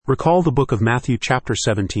Recall the book of Matthew chapter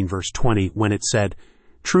 17 verse 20 when it said,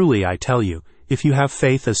 "Truly I tell you, if you have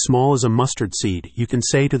faith as small as a mustard seed, you can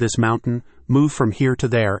say to this mountain, 'Move from here to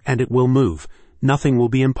there,' and it will move. Nothing will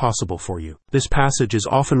be impossible for you." This passage is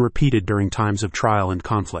often repeated during times of trial and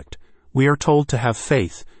conflict. We are told to have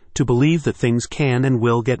faith, to believe that things can and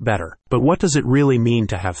will get better. But what does it really mean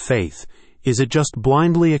to have faith? Is it just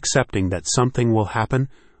blindly accepting that something will happen?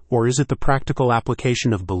 Or is it the practical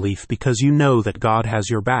application of belief because you know that God has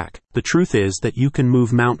your back? The truth is that you can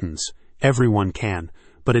move mountains. Everyone can.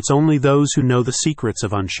 But it's only those who know the secrets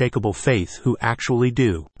of unshakable faith who actually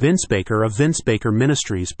do. Vince Baker of Vince Baker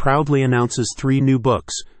Ministries proudly announces 3 new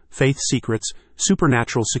books: Faith Secrets,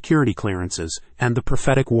 Supernatural Security Clearances, and The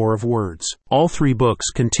Prophetic War of Words. All 3 books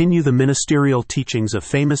continue the ministerial teachings of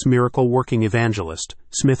famous miracle-working evangelist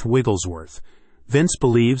Smith Wigglesworth. Vince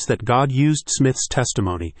believes that God used Smith's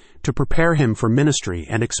testimony to prepare him for ministry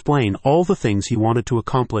and explain all the things he wanted to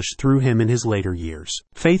accomplish through him in his later years.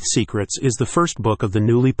 Faith Secrets is the first book of the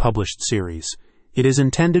newly published series. It is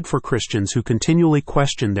intended for Christians who continually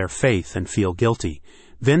question their faith and feel guilty.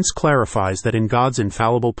 Vince clarifies that in God's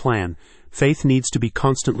infallible plan, faith needs to be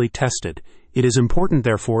constantly tested. It is important,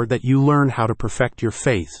 therefore, that you learn how to perfect your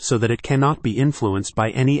faith so that it cannot be influenced by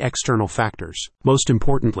any external factors. Most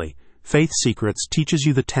importantly, Faith Secrets teaches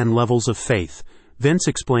you the 10 levels of faith. Vince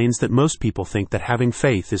explains that most people think that having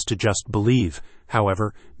faith is to just believe.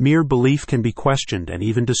 However, mere belief can be questioned and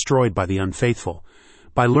even destroyed by the unfaithful.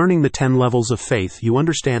 By learning the 10 levels of faith, you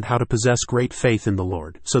understand how to possess great faith in the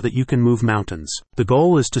Lord so that you can move mountains. The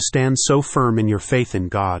goal is to stand so firm in your faith in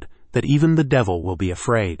God that even the devil will be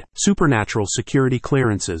afraid. Supernatural Security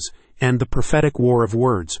Clearances and The Prophetic War of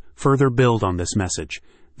Words further build on this message.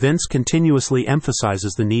 Vince continuously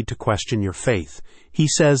emphasizes the need to question your faith. He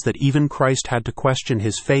says that even Christ had to question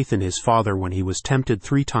his faith in his Father when he was tempted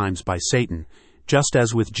 3 times by Satan. Just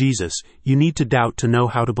as with Jesus, you need to doubt to know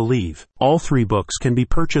how to believe. All 3 books can be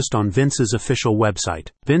purchased on Vince's official website.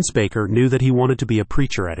 Vince Baker knew that he wanted to be a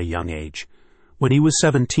preacher at a young age. When he was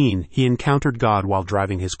 17, he encountered God while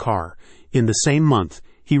driving his car. In the same month,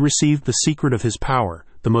 he received The Secret of His Power,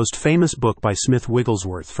 the most famous book by Smith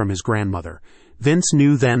Wigglesworth, from his grandmother. Vince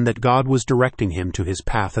knew then that God was directing him to his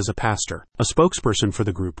path as a pastor. A spokesperson for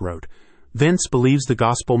the group wrote, "Vince believes the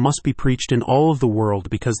gospel must be preached in all of the world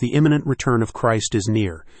because the imminent return of Christ is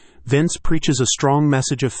near. Vince preaches a strong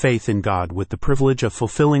message of faith in God with the privilege of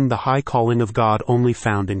fulfilling the high calling of God only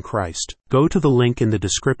found in Christ." Go to the link in the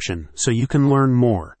description so you can learn more.